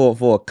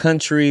for a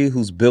country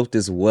who's built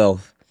its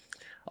wealth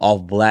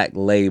off black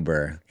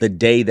labor, the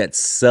day that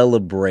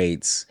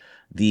celebrates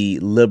the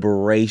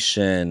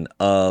liberation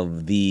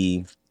of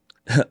the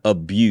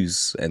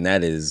abuse, and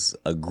that is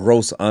a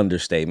gross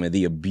understatement,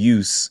 the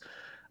abuse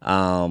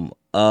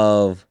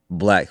of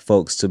black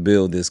folks to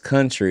build this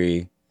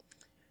country.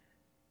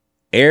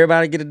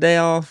 Everybody get a day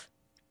off.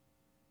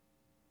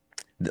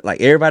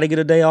 Like, everybody get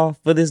a day off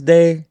for this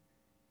day.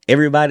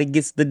 Everybody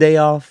gets the day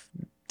off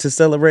to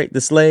celebrate the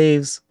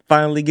slaves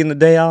finally getting a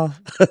day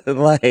off.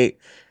 Like,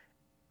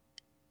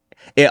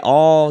 it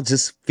all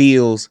just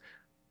feels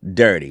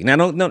dirty. Now,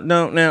 don't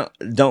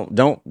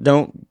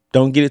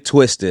get it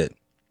twisted.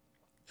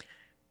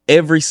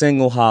 Every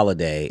single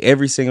holiday,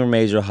 every single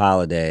major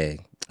holiday,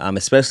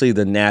 especially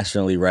the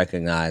nationally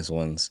recognized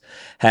ones,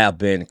 have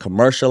been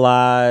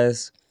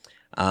commercialized.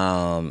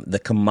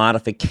 The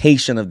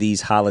commodification of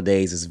these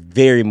holidays is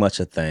very much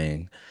a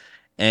thing,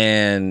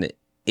 and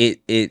it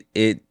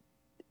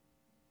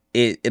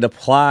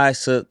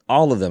applies to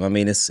all of them. I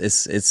mean,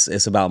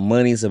 it's about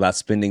money. It's about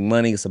spending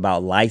money. It's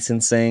about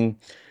licensing.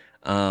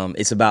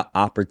 It's about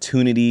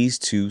opportunities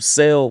to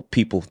sell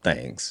people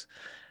things.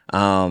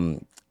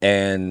 And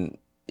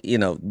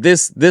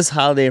this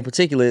holiday in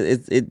particular,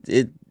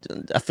 it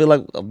I feel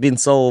like I've been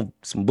sold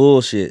some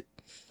bullshit.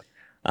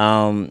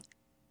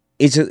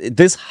 It's just,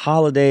 this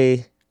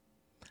holiday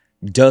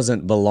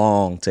doesn't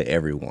belong to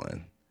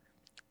everyone,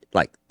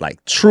 like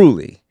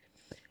truly.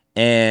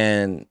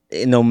 And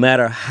no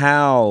matter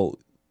how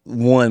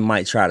one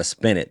might try to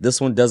spin it,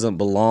 this one doesn't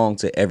belong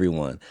to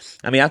everyone.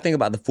 I mean, I think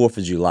about the 4th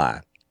of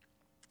July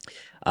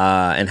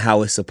and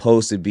how it's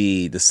supposed to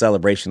be the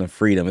celebration of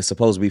freedom. It's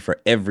supposed to be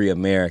for every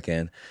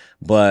American.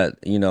 But,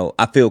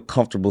 I feel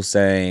comfortable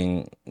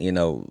saying,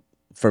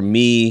 for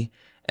me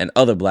and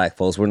other black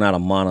folks, we're not a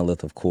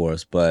monolith, of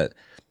course, but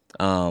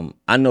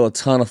I know a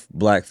ton of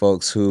black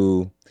folks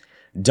who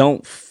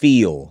don't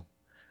feel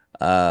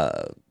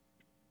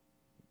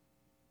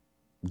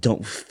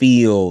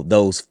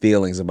those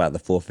feelings about the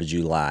 4th of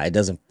July. It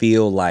doesn't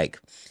feel like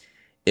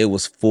it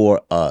was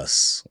for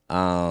us.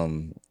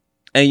 And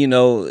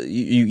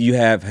you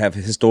have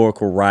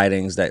historical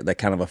writings that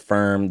kind of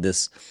affirm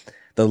the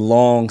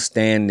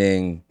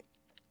long-standing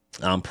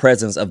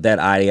presence of that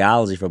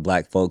ideology for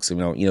black folks.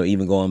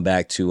 Even going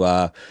back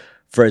to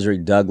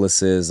Frederick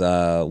Douglass's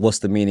 "What's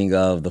the meaning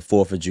of the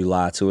 4th of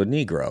July to a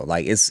Negro?"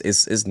 Like,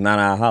 it's not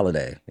our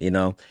holiday.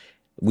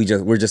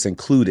 we're just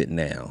included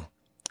now.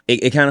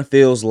 It kind of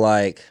feels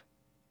like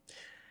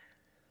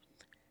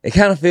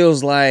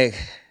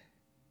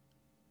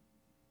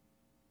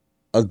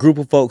a group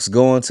of folks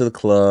going to the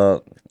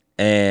club,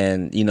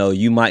 and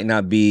you might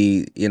not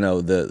be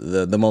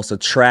the most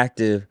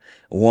attractive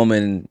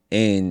woman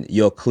in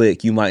your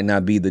clique. You might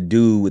not be the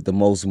dude with the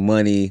most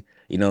money,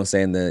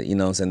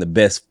 the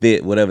best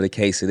fit, whatever the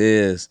case it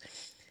is.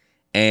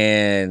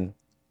 And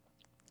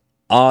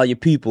all your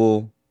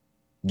people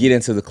get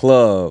into the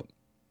club,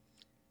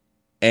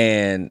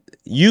 and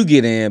you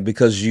get in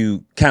because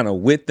you kind of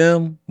with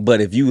them.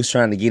 But if you was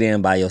trying to get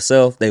in by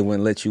yourself, they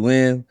wouldn't let you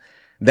in.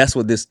 That's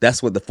what the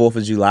 4th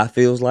of July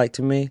feels like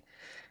to me.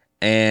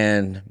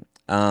 And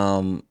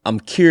I'm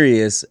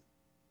curious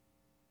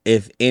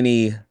if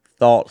any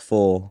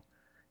thoughtful,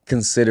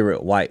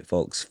 considerate white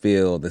folks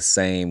feel the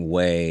same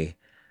way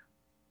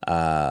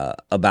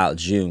about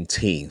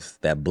Juneteenth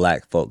that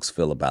black folks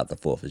feel about the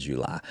 4th of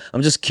July.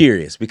 I'm just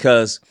curious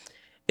because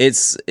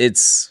it's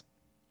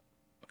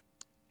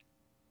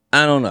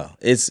I don't know.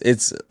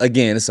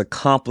 It's a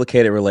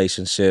complicated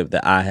relationship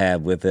that I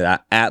have with it. I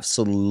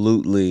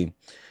absolutely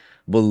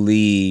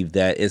believe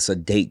that it's a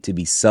date to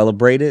be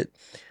celebrated,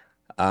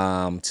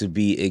 to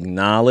be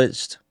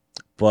acknowledged.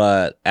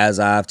 But as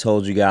I've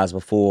told you guys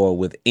before,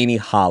 with any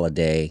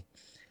holiday,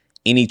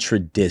 any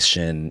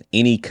tradition,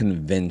 any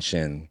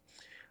convention,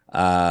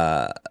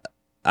 I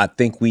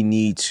think we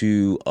need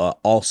to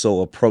also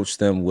approach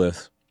them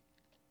with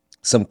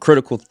some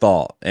critical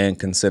thought and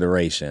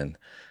consideration,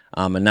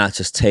 and not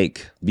just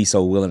be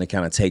so willing to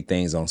kind of take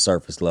things on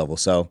surface level.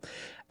 So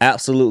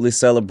absolutely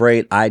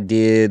celebrate. I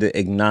did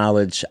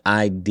acknowledge,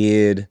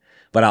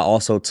 but I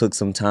also took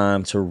some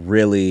time to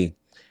really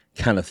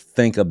kind of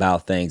think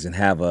about things and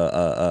have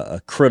a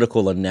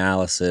critical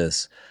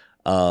analysis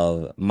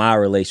of my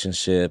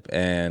relationship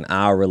and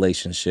our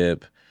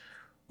relationship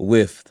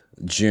with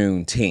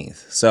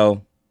Juneteenth.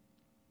 So,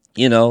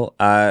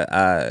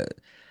 I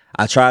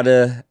try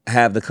to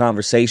have the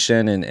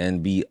conversation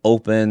and be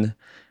open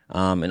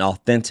and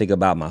authentic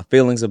about my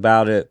feelings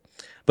about it,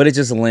 but it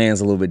just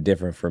lands a little bit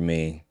different for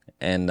me.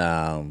 And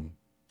I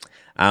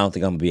don't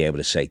think I'm gonna be able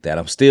to shake that.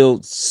 I'm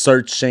still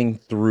searching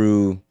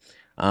through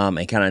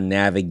and kind of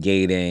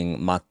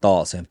navigating my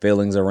thoughts and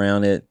feelings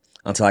around it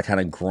until I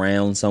kind of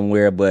ground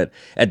somewhere. But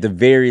at the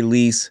very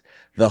least,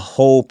 the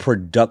whole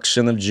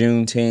production of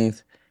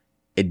Juneteenth,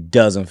 it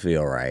doesn't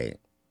feel right.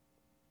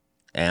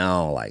 And I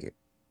don't like it.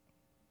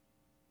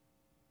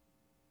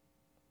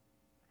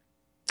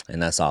 And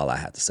that's all I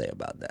have to say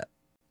about that.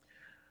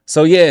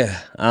 So yeah,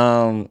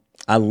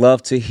 I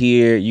love to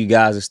hear you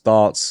guys'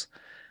 thoughts,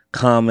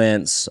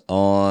 comments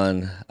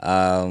on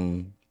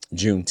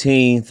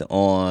Juneteenth,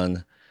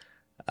 on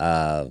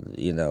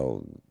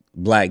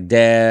Black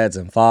dads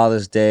and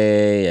Father's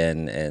Day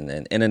and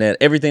internet,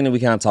 everything that we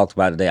kind of talked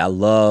about today. I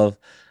love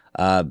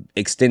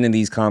extending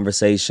these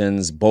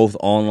conversations both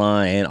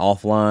online and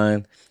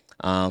offline.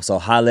 So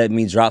holla at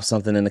me, drop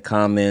something in the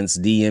comments,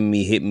 DM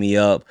me, hit me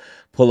up,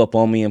 pull up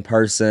on me in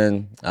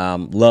person.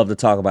 Love to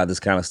talk about this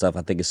kind of stuff.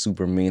 I think it's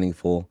super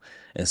meaningful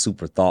and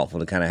super thoughtful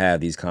to kind of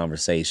have these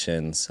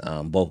conversations,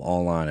 both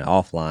online and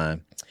offline.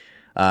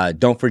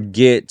 Don't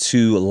forget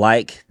to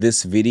like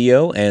this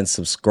video and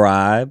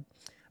subscribe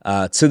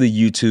to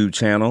the YouTube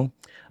channel.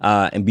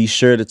 And be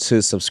sure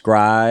to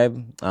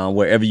subscribe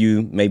wherever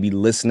you may be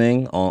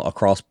listening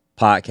across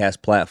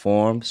podcast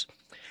platforms.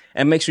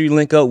 And make sure you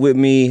link up with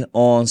me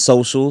on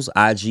socials,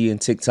 IG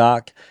and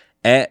TikTok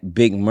at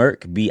Big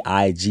Merk,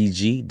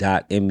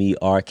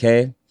 BIGG.MERK.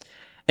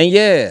 And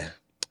yeah,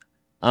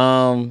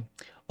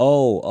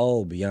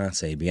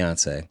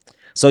 Beyoncé.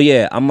 So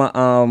yeah, I'm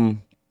gonna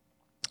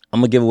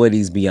give away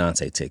these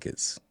Beyoncé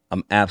tickets.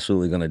 I'm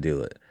absolutely gonna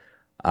do it.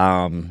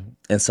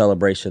 In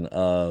celebration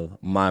of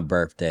my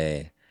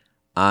birthday,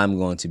 I'm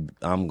going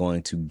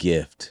to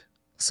gift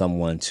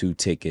someone 2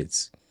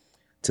 tickets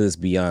to this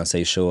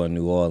Beyoncé show in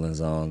New Orleans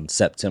on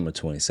September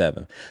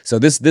 27th. So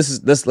let's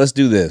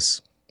do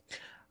this.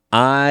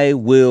 I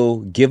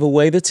will give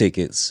away the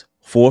tickets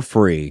for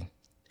free,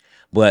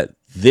 but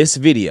this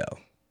video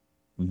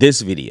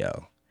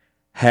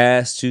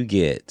has to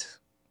get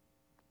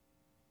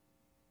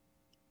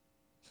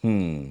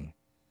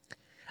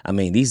I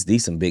mean,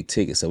 these some big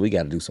tickets, so we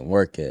got to do some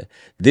work here.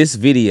 This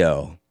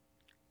video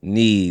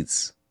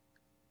needs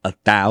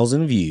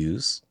 1,000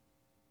 views.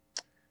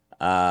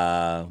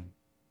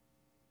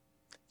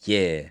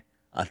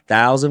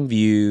 1,000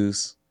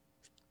 views.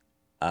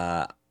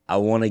 I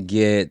want to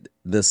get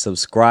the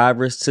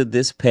subscribers to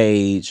this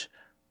page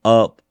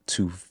up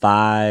to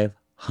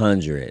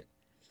 500,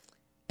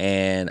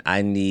 and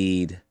I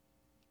need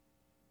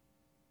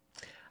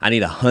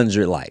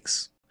 100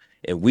 likes.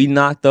 If we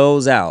knock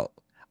those out,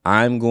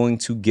 I'm going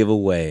to give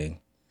away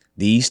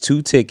these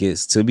 2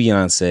 tickets to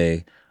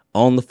Beyoncé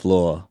on the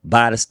floor,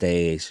 by the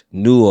stage,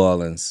 New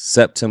Orleans,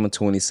 September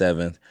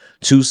 27th,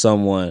 to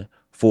someone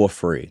for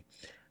free.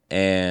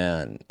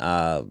 And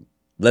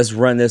let's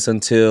run this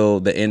until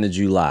the end of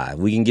July. If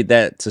we can get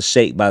that to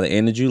shape by the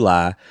end of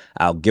July,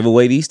 I'll give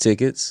away these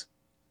tickets.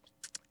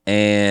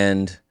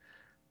 And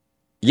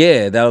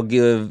Yeah, that'll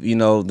give,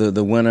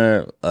 the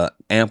winner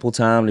ample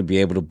time to be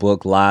able to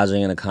book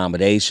lodging and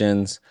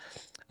accommodations.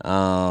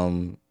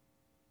 Um,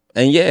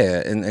 and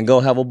yeah, and go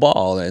have a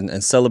ball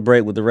and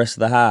celebrate with the rest of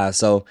the hive.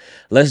 So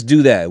let's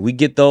do that. We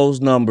get those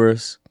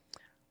numbers,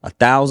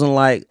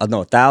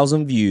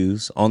 1,000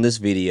 views on this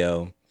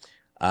video,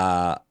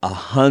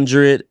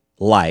 100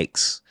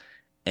 likes,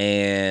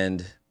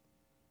 and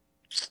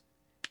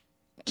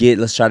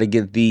let's try to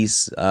get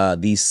these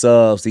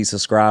subs, these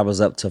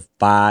subscribers up to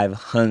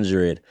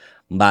 500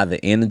 by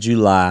the end of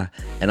July,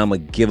 and I'm gonna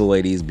give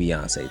away these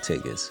Beyoncé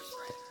tickets.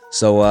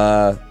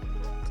 So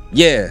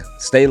yeah,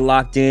 stay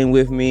locked in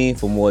with me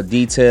for more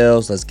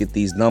details. Let's get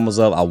these numbers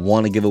up. I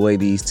want to give away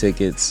these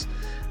tickets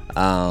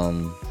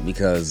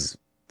because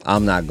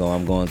I'm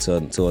going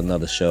to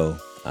another show.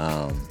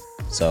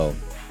 So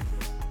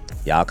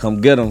y'all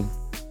come get them.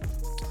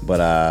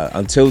 But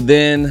until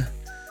then,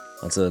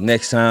 until the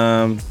next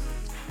time,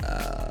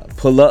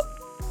 pull up,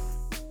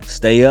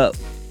 stay up,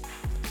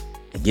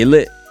 and get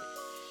lit.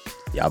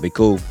 Y'all be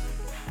cool.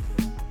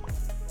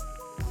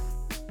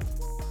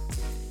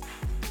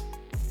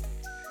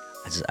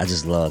 I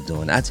just love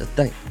doing that.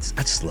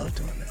 I just love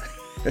doing that.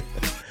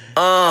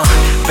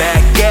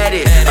 Back at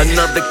it,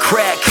 another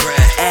crack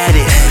at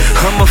it.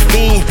 I'm a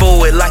fiend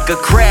for it like a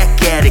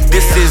crack addict.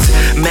 This is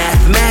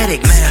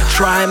mathematics.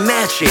 Try and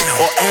match it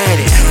or add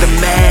it. The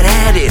mad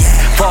at it,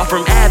 far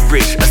from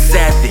average, a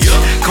savage.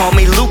 Call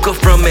me Luca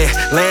from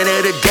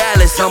Atlanta to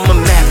Dallas. I'm a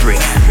maverick.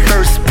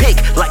 First pick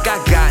like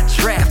I got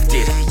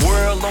drafted.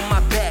 World on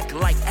my back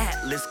like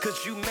Atlas.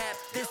 'Cause you map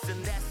this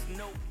and that's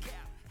no cap.